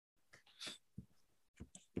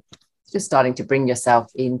Just starting to bring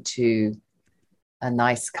yourself into a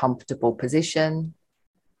nice, comfortable position.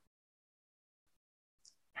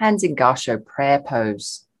 Hands in Gasho prayer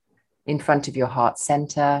pose in front of your heart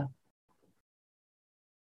center.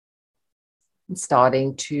 And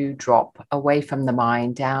starting to drop away from the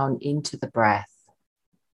mind down into the breath.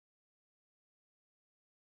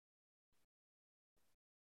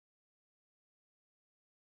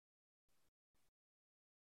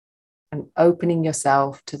 And opening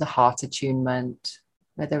yourself to the heart attunement,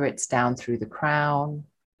 whether it's down through the crown,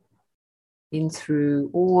 in through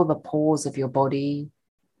all the pores of your body,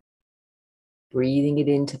 breathing it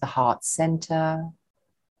into the heart center,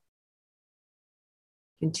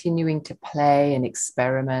 continuing to play and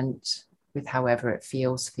experiment with however it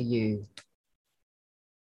feels for you.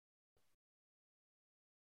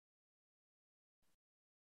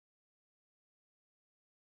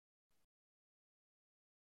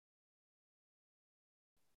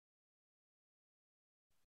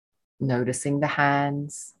 Noticing the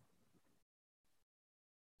hands,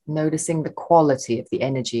 noticing the quality of the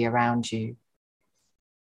energy around you.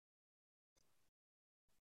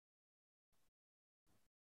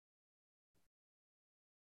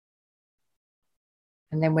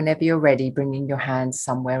 And then whenever you're ready, bringing your hands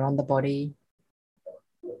somewhere on the body,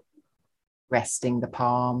 resting the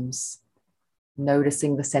palms,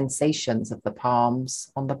 noticing the sensations of the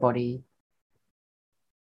palms on the body.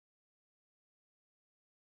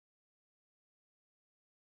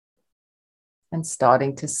 And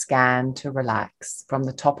starting to scan to relax from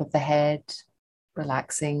the top of the head,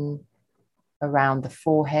 relaxing around the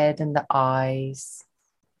forehead and the eyes,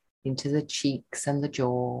 into the cheeks and the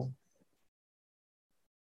jaw.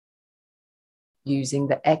 Using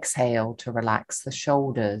the exhale to relax the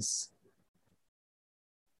shoulders,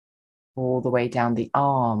 all the way down the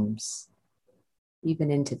arms, even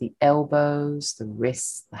into the elbows, the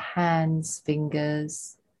wrists, the hands,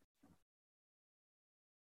 fingers.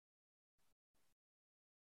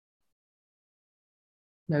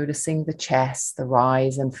 Noticing the chest, the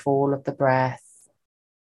rise and fall of the breath.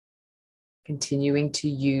 Continuing to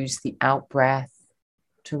use the out breath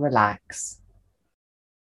to relax.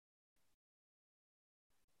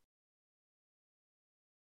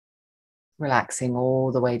 Relaxing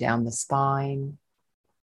all the way down the spine,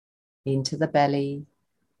 into the belly,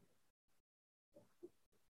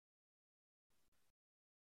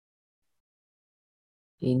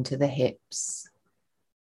 into the hips,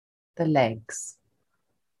 the legs,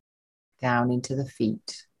 down into the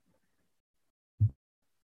feet.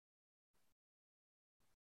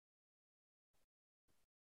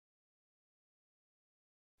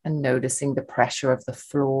 And noticing the pressure of the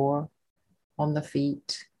floor on the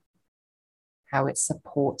feet, how it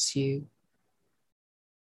supports you.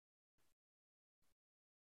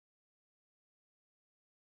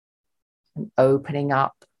 And opening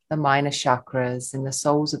up the minor chakras in the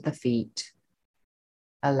soles of the feet,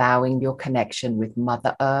 allowing your connection with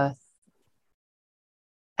Mother Earth,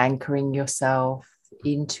 anchoring yourself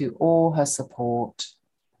into all her support.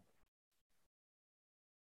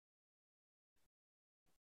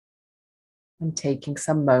 And taking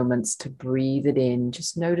some moments to breathe it in,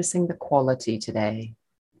 just noticing the quality today.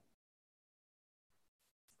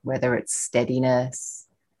 Whether it's steadiness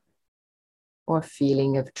or a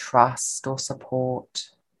feeling of trust or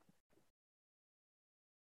support.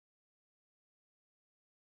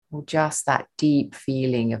 Or just that deep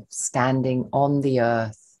feeling of standing on the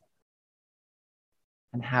earth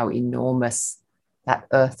and how enormous that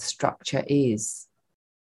earth structure is.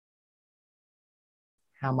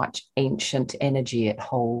 How much ancient energy it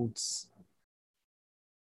holds.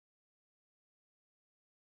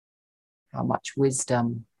 How much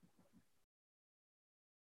wisdom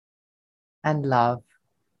and love.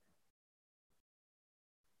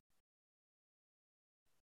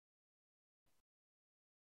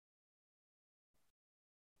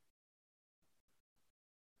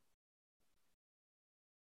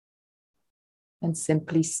 And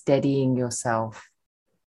simply steadying yourself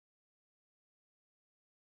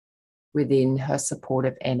within her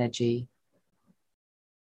supportive energy.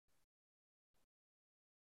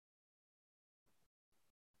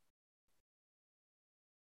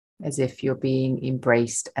 As if you're being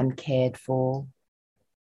embraced and cared for.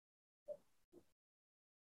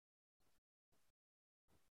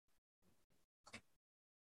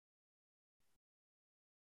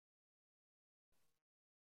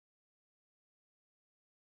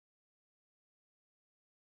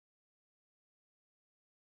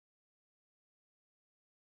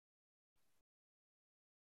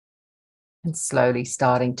 And slowly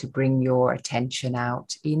starting to bring your attention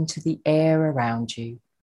out into the air around you.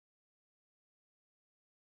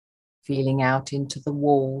 feeling out into the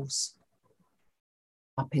walls,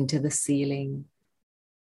 up into the ceiling,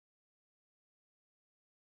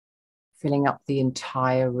 filling up the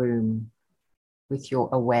entire room with your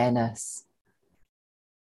awareness.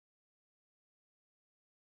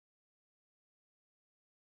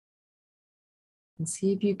 And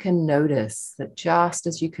see if you can notice that just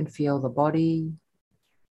as you can feel the body,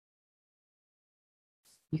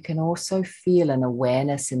 you can also feel an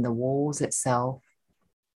awareness in the walls itself.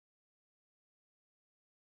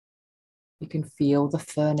 You can feel the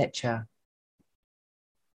furniture,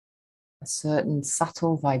 a certain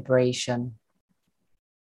subtle vibration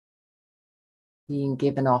being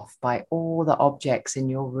given off by all the objects in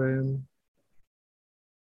your room.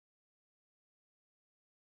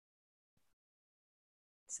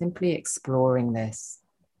 Simply exploring this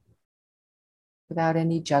without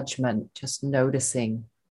any judgment, just noticing.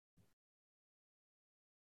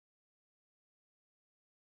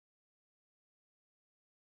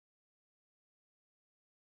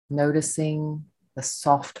 Noticing the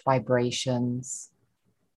soft vibrations,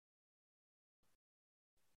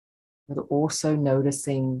 but also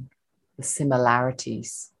noticing the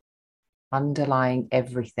similarities underlying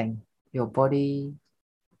everything, your body,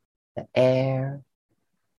 the air,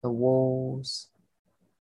 the walls,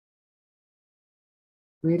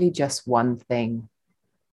 really just one thing.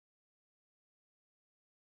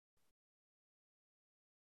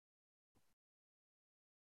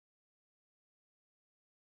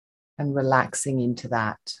 And relaxing into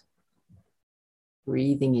that,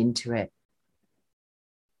 breathing into it.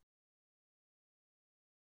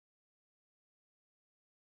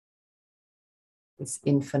 This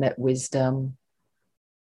infinite wisdom,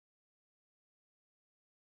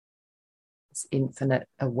 this infinite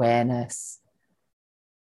awareness.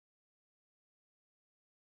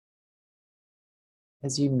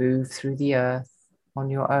 As you move through the earth on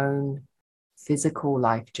your own physical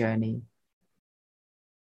life journey,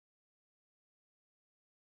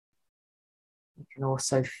 you can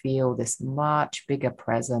also feel this much bigger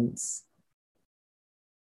presence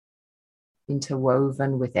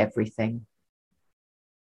interwoven with everything.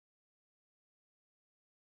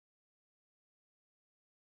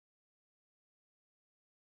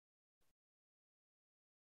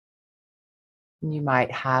 And you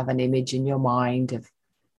might have an image in your mind of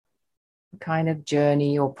a kind of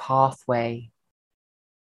journey or pathway,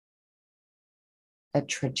 a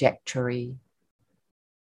trajectory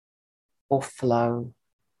or flow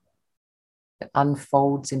that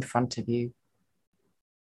unfolds in front of you.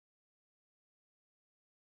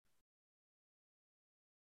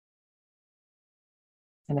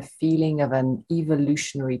 And a feeling of an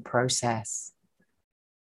evolutionary process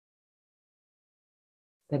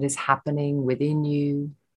that is happening within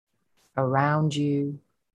you, around you,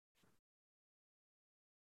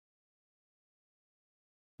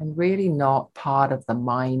 and really not part of the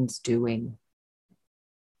mind's doing.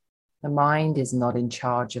 The mind is not in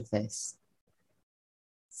charge of this.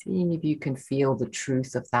 Seeing if you can feel the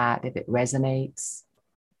truth of that, if it resonates.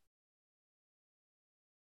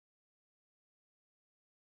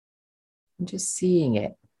 And just seeing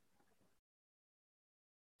it,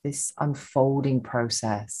 this unfolding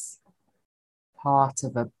process, part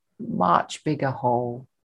of a much bigger whole.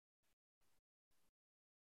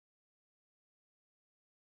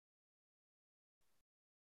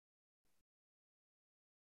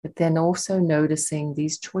 But then also noticing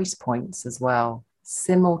these choice points as well,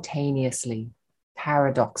 simultaneously,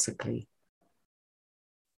 paradoxically,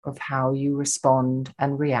 of how you respond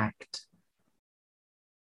and react.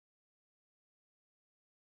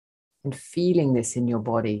 And feeling this in your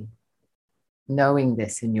body, knowing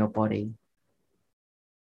this in your body.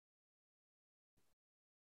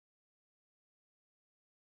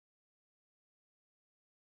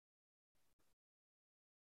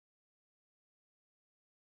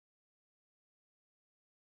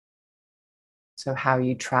 So how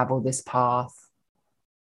you travel this path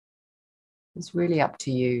is really up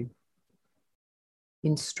to you.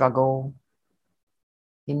 In struggle,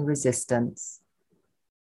 in resistance,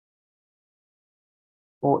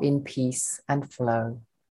 or in peace and flow.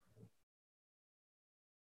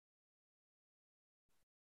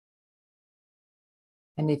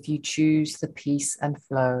 And if you choose the peace and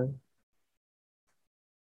flow,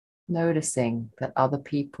 noticing that other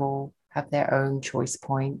people have their own choice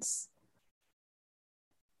points.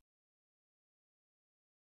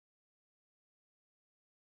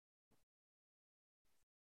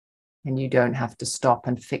 And you don't have to stop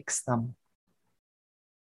and fix them.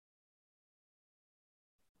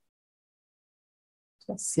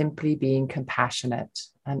 Just simply being compassionate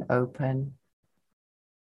and open.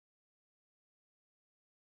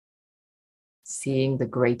 seeing the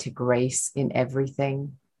greater grace in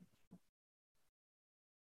everything.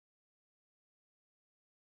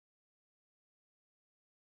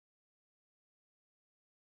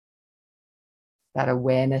 That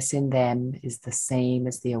awareness in them is the same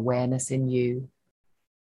as the awareness in you.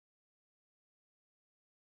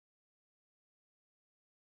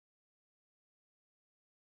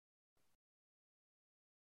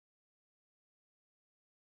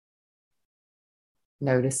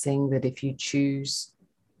 Noticing that if you choose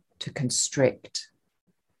to constrict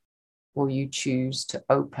or you choose to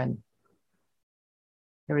open,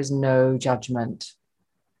 there is no judgment.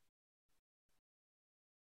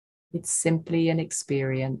 It's simply an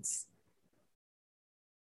experience.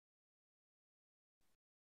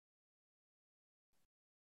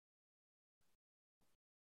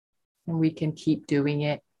 And we can keep doing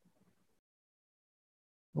it,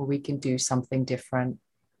 or we can do something different.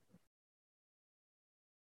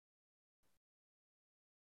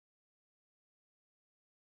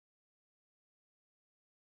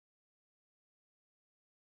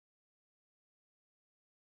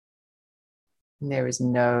 And there is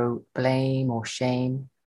no blame or shame.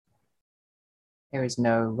 There is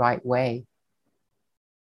no right way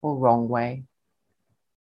or wrong way.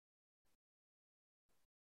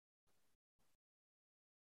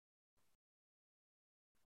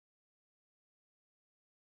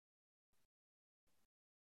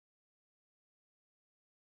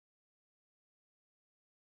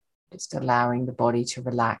 Just allowing the body to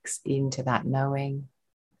relax into that knowing.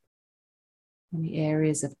 Any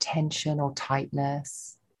areas of tension or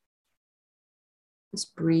tightness,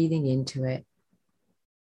 just breathing into it.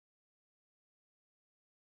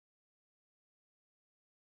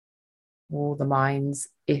 All the mind's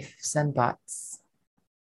ifs and buts,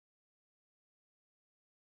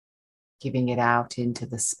 giving it out into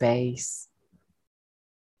the space,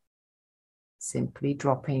 simply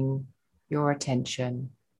dropping your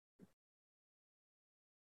attention.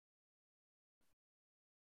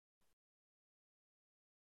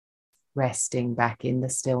 Resting back in the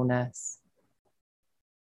stillness.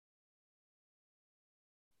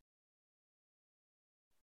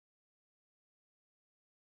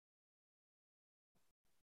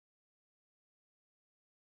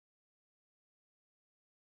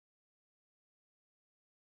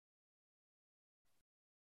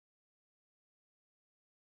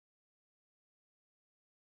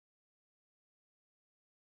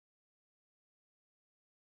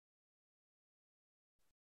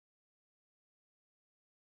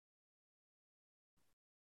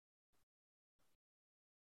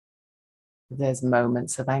 If there's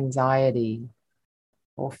moments of anxiety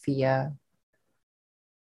or fear,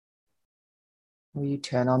 or you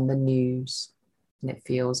turn on the news and it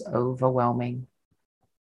feels overwhelming,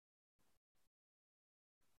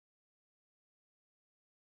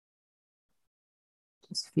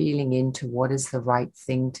 just feeling into what is the right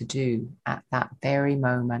thing to do at that very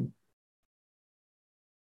moment.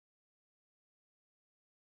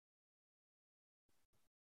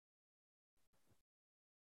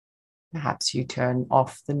 Perhaps you turn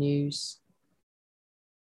off the news.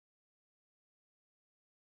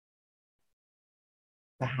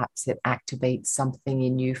 Perhaps it activates something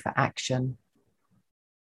in you for action.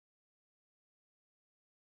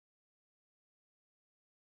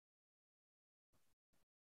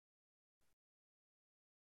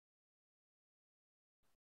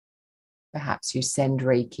 Perhaps you send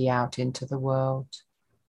Reiki out into the world.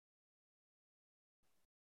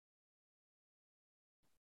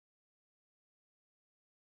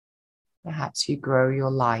 Perhaps you grow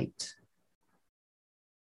your light.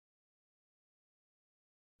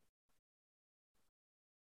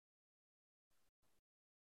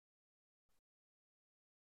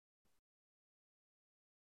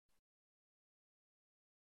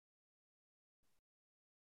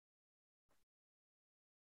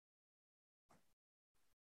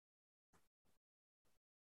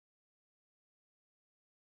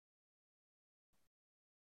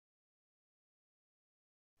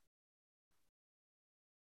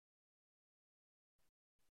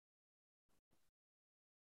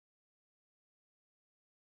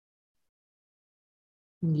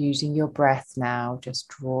 And using your breath now, just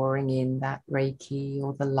drawing in that Reiki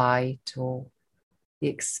or the light or the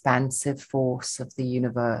expansive force of the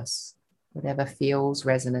universe, whatever feels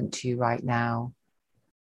resonant to you right now.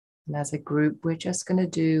 And as a group, we're just going to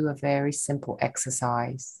do a very simple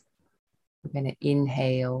exercise. We're going to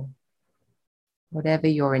inhale whatever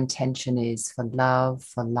your intention is for love,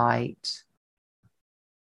 for light,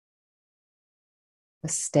 for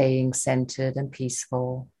staying centered and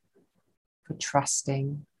peaceful, for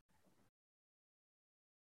trusting.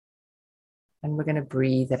 And we're going to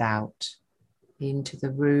breathe it out into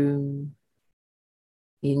the room,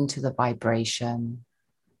 into the vibration.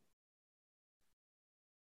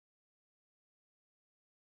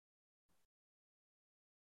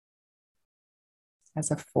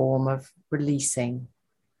 As a form of releasing,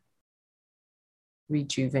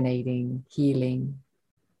 rejuvenating, healing.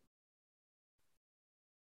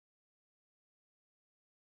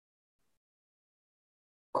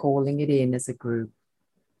 Calling it in as a group,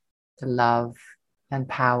 the love and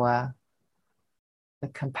power, the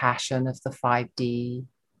compassion of the 5D,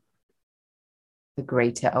 the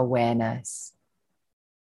greater awareness,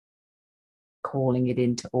 calling it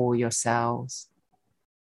into all your cells,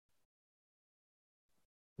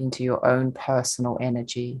 into your own personal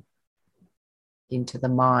energy, into the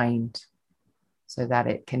mind, so that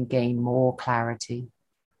it can gain more clarity,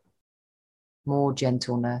 more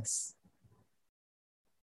gentleness.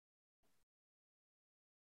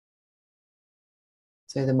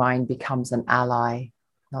 So the mind becomes an ally,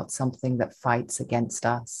 not something that fights against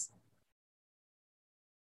us.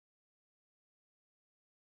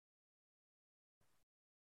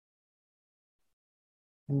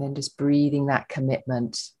 And then just breathing that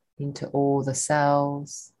commitment into all the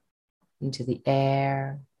cells, into the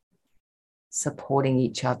air, supporting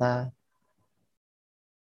each other.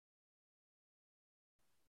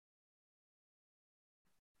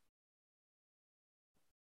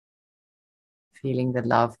 Feeling the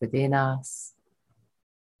love within us,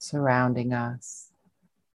 surrounding us.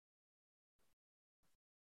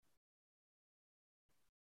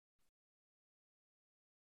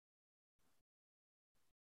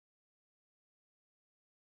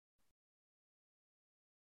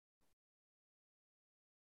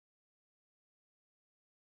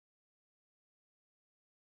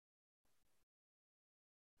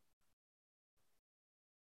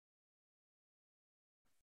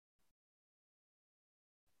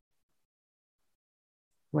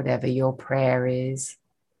 Whatever your prayer is,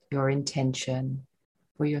 your intention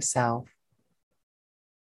for yourself,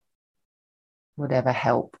 whatever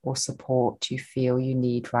help or support you feel you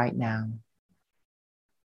need right now.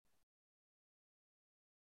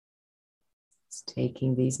 It's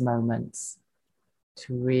taking these moments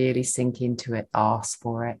to really sink into it, ask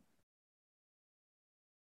for it,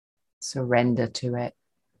 surrender to it.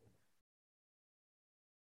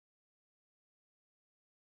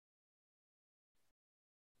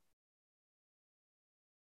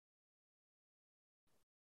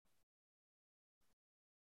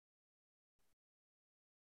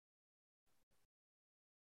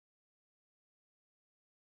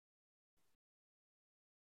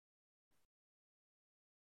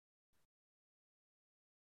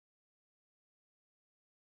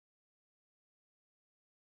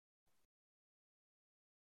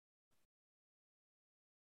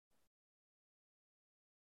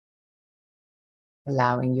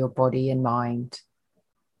 Allowing your body and mind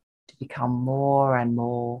to become more and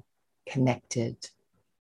more connected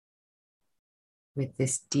with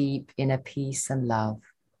this deep inner peace and love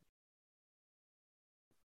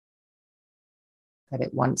that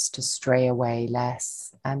it wants to stray away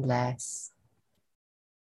less and less.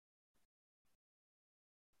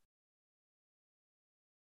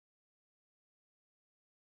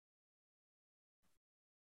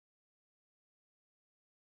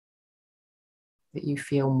 That you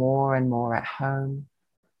feel more and more at home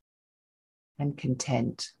and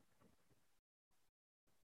content.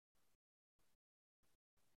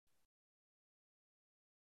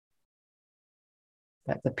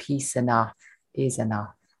 That the peace enough is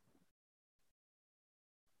enough.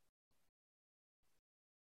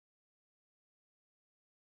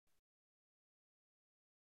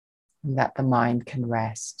 And that the mind can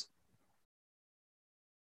rest.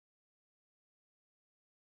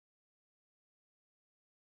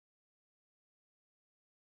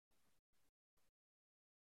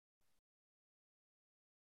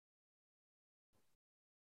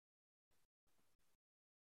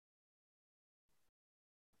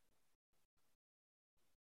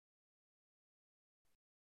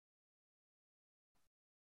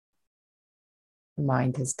 The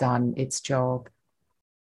mind has done its job,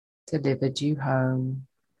 delivered you home.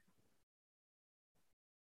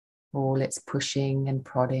 All its pushing and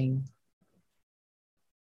prodding.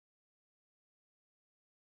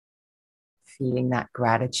 Feeling that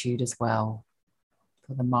gratitude as well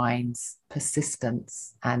for the mind's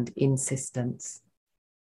persistence and insistence.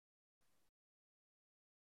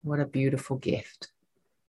 What a beautiful gift.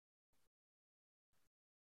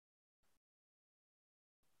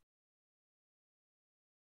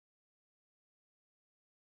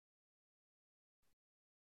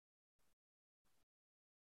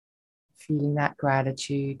 Feeling that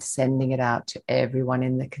gratitude, sending it out to everyone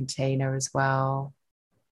in the container as well.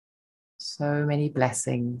 So many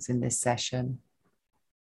blessings in this session.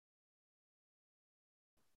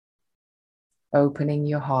 Opening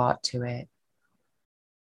your heart to it.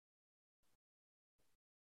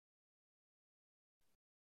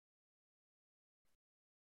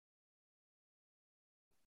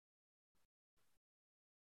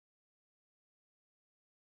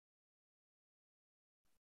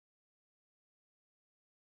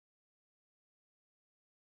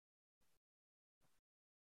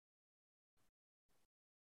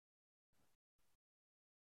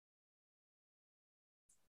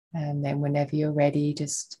 And then whenever you're ready,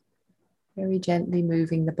 just very gently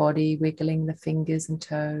moving the body, wiggling the fingers and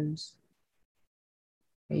toes.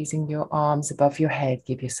 Raising your arms above your head,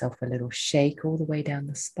 give yourself a little shake all the way down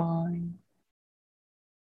the spine.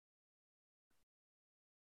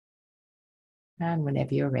 And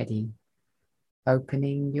whenever you're ready,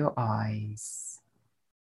 opening your eyes.